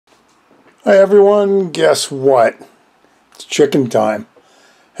Hi everyone, guess what? It's chicken time.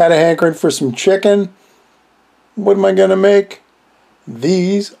 Had a hankering for some chicken. What am I going to make?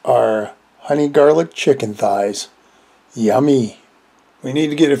 These are honey garlic chicken thighs. Yummy. We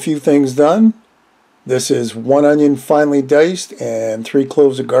need to get a few things done. This is 1 onion finely diced and 3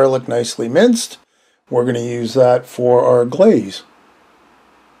 cloves of garlic nicely minced. We're going to use that for our glaze.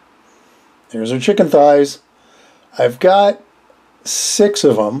 Here's our chicken thighs. I've got 6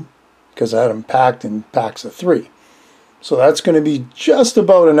 of them because I had them packed in packs of 3. So that's going to be just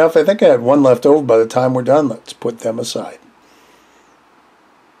about enough. I think I had 1 left over by the time we're done. Let's put them aside.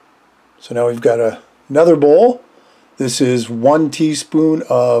 So now we've got another bowl. This is 1 teaspoon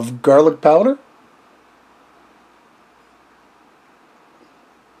of garlic powder,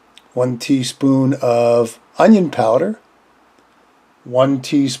 1 teaspoon of onion powder, 1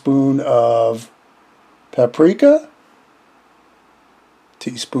 teaspoon of paprika,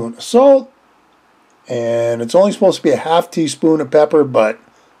 teaspoon of salt, and it's only supposed to be a ½ teaspoon of pepper, but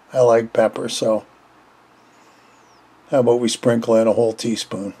I like pepper, so how about we sprinkle in a whole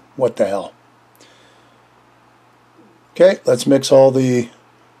teaspoon? What the hell? Okay, let's mix all the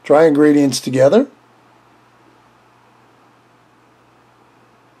dry ingredients together.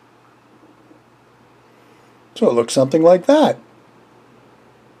 So it looks something like that.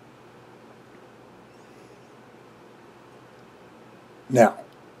 Now,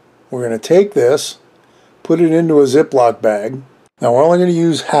 we're going to take this, put it into a Ziploc bag. Now we're only going to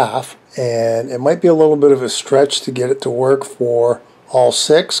use half, and it might be a little bit of a stretch to get it to work for all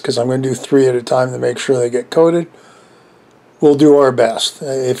 6, because I'm going to do 3 at a time to make sure they get coated. We'll do our best.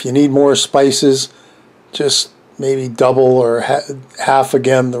 If you need more spices, just maybe double or half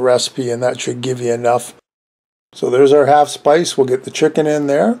again the recipe, and that should give you enough. So there's our half spice. We'll get the chicken in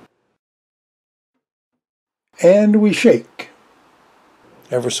there. And we shake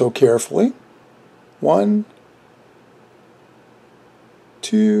ever so carefully. 1,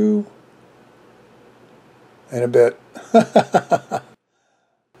 2, and a bit.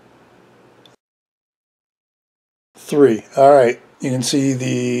 3. All right. You can see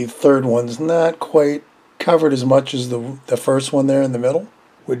the third one's not quite covered as much as the first one there in the middle.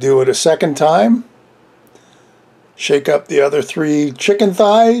 We do it a second time. Shake up the other 3 chicken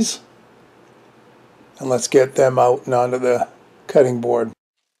thighs. And let's get them out and onto the cutting board.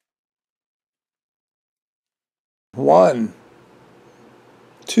 1,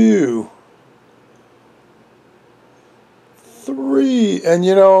 2, 3. And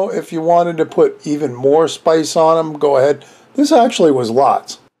you know, if you wanted to put even more spice on them, go ahead. This actually was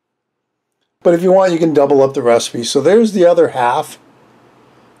lots. But if you want, you can double up the recipe. So there's the other half.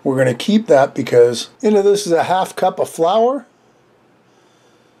 We're going to keep that because, you know, this is a ½ cup of flour.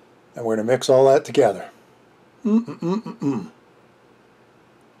 And we're going to mix all that together.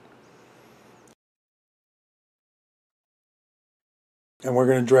 And we're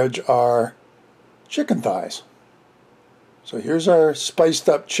going to dredge our chicken thighs. So here's our spiced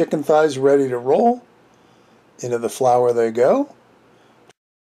up chicken thighs ready to roll. Into the flour they go.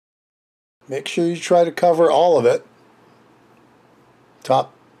 Make sure you try to cover all of it.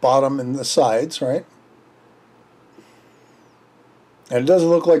 Top, bottom, and the sides, right? And it doesn't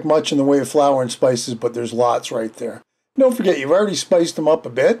look like much in the way of flour and spices, but there's lots right there. Don't forget, you've already spiced them up a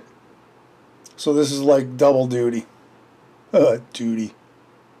bit. So this is like double duty. Duty.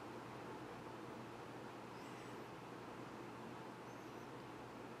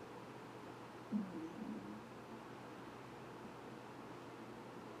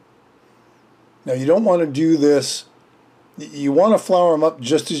 Now you don't want to do this, you want to flour them up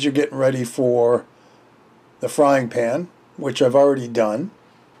just as you're getting ready for the frying pan, which I've already done.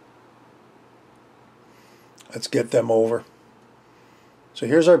 Let's get them over. So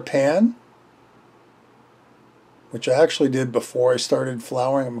here's our pan, which I actually did before I started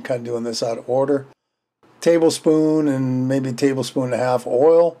flouring. I'm kind of doing this out of order. Tablespoon and maybe a tablespoon and a half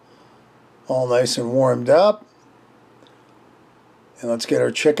oil, all nice and warmed up. And let's get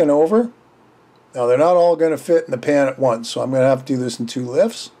our chicken over. Now they're not all going to fit in the pan at once, so I'm going to have to do this in 2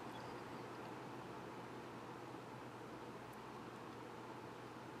 lifts.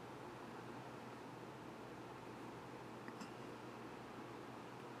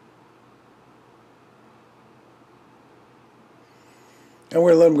 And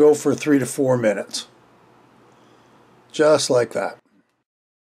we're going to let them go for 3 to 4 minutes. Just like that.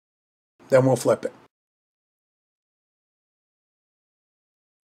 Then we'll flip it.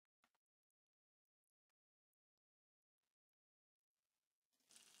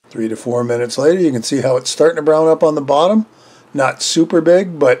 Three to 4 minutes later, you can see how it's starting to brown up on the bottom. Not super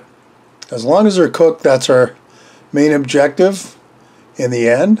big, but as long as they're cooked, that's our main objective in the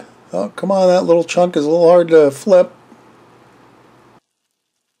end. Oh, come on, that little chunk is a little hard to flip.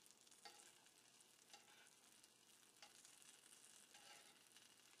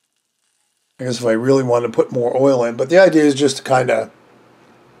 I guess if I really wanted to put more oil in, but the idea is just to kind of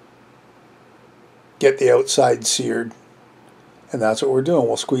get the outside seared. And that's what we're doing.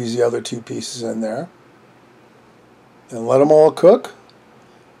 We'll squeeze the other 2 pieces in there and let them all cook,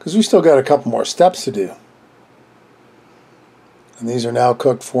 because we still got a couple more steps to do. And these are now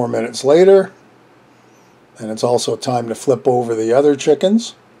cooked 4 minutes later. And it's also time to flip over the other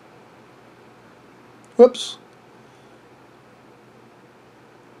chickens. Whoops.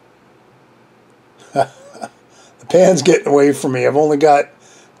 The pan's getting away from me. I've only got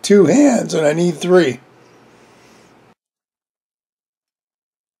 2 hands and I need 3.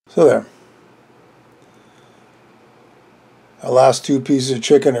 So there. Our last 2 pieces of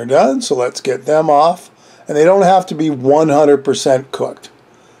chicken are done, so let's get them off. And they don't have to be 100% cooked.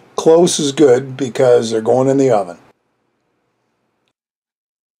 Close is good because they're going in the oven.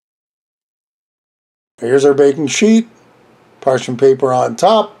 Here's our baking sheet, parchment paper on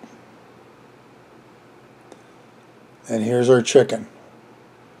top, and here's our chicken.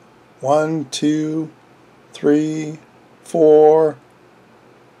 1, 2, 3, 4,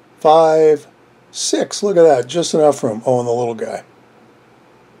 5, 6. Look at that, just enough room. Oh, and the little guy.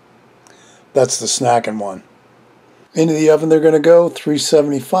 That's the snacking one. Into the oven they're going to go,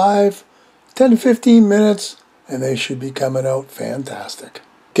 375, 10 to 15 minutes, and they should be coming out fantastic.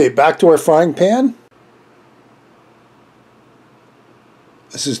 Okay, back to our frying pan.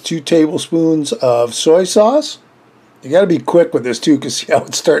 This is 2 tablespoons of soy sauce. You got to be quick with this too, because see how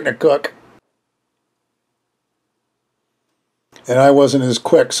it's starting to cook. And I wasn't as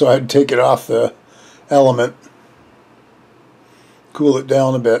quick, so I'd take it off the element, cool it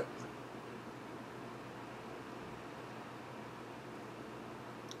down a bit.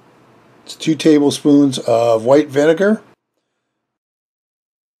 It's 2 tablespoons of white vinegar.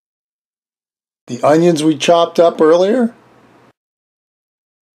 The onions we chopped up earlier.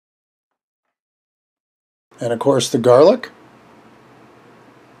 And of course the garlic.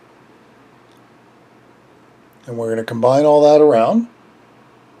 And we're going to combine all that around.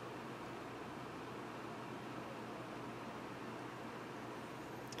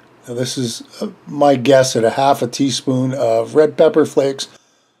 Now this is my guess at a half a teaspoon of red pepper flakes.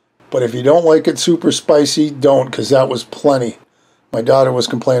 But if you don't like it super spicy, don't, because that was plenty. My daughter was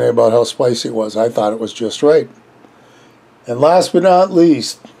complaining about how spicy it was. I thought it was just right. And last but not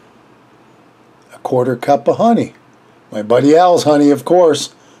least, a 1/4 cup of honey. My buddy Al's honey, of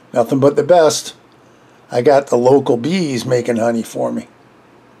course. Nothing but the best. I got the local bees making honey for me.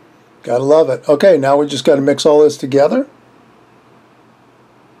 Gotta love it. Okay, now we just got to mix all this together.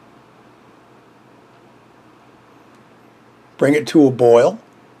 Bring it to a boil,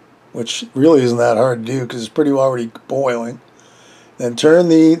 which really isn't that hard to do because it's pretty already boiling. Then turn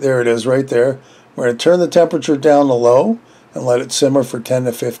there it is right there. We're going to turn the temperature down to low and let it simmer for 10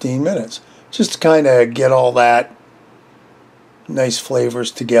 to 15 minutes. Just to kind of get all that nice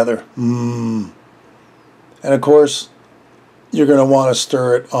flavors together. And of course, you're going to want to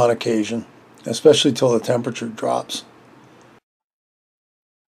stir it on occasion, especially till the temperature drops.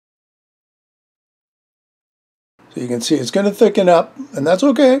 So you can see it's going to thicken up, and that's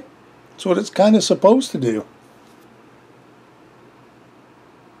okay. That's what it's kind of supposed to do.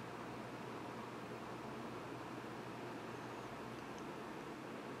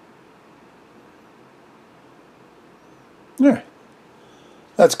 There.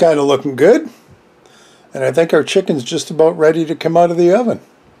 That's kind of looking good. And I think our chicken's just about ready to come out of the oven.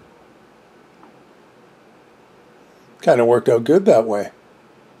 Kind of worked out good that way.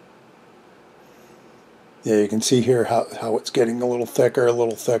 Yeah, you can see here how it's getting a little thicker, a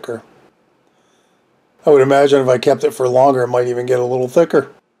little thicker. I would imagine if I kept it for longer, it might even get a little thicker.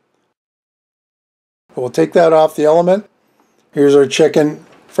 But we'll take that off the element. Here's our chicken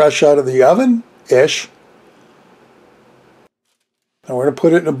fresh out of the oven-ish. And we're going to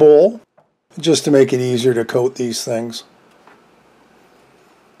put it in a bowl just to make it easier to coat these things.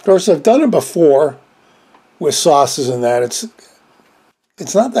 Of course, I've done it before with sauces and that.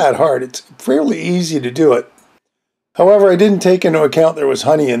 It's not that hard. It's fairly easy to do it. However, I didn't take into account there was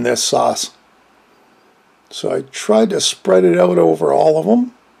honey in this sauce. So I tried to spread it out over all of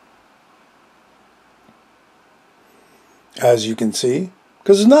them, as you can see.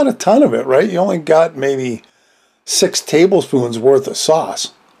 Because there's not a ton of it, right? You only got maybe 6 tablespoons worth of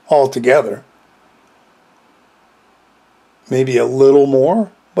sauce altogether. Maybe a little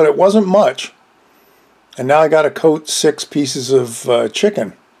more, but it wasn't much. And now I got to coat 6 pieces of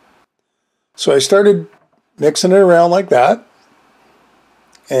chicken. So I started mixing it around like that.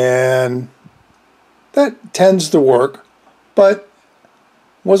 and that tends to work, but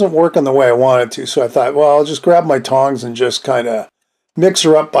wasn't working the way I wanted to. So I thought, well, I'll just grab my tongs and just kind of mix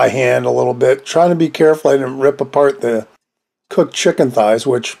her up by hand a little bit, trying to be careful I didn't rip apart the cooked chicken thighs,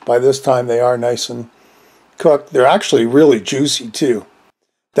 which by this time they are nice and cooked. They're actually really juicy too.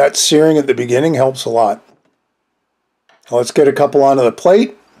 That searing at the beginning helps a lot. Let's get a couple onto the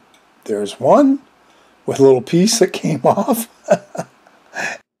plate. There's one with a little piece that came off.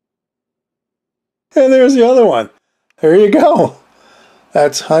 And there's the other one. There you go.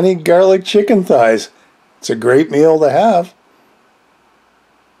 That's honey garlic chicken thighs. It's a great meal to have.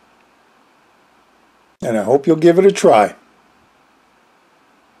 And I hope you'll give it a try.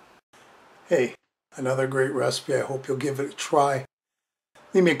 Hey, another great recipe. I hope you'll give it a try.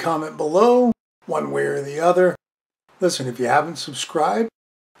 Leave me a comment below, one way or the other. Listen, if you haven't subscribed,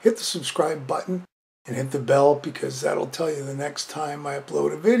 hit the subscribe button and hit the bell, because that'll tell you the next time I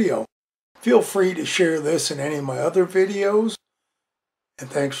upload a video. Feel free to share this and any of my other videos. And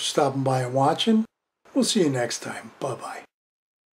thanks for stopping by and watching. We'll see you next time. Bye-bye.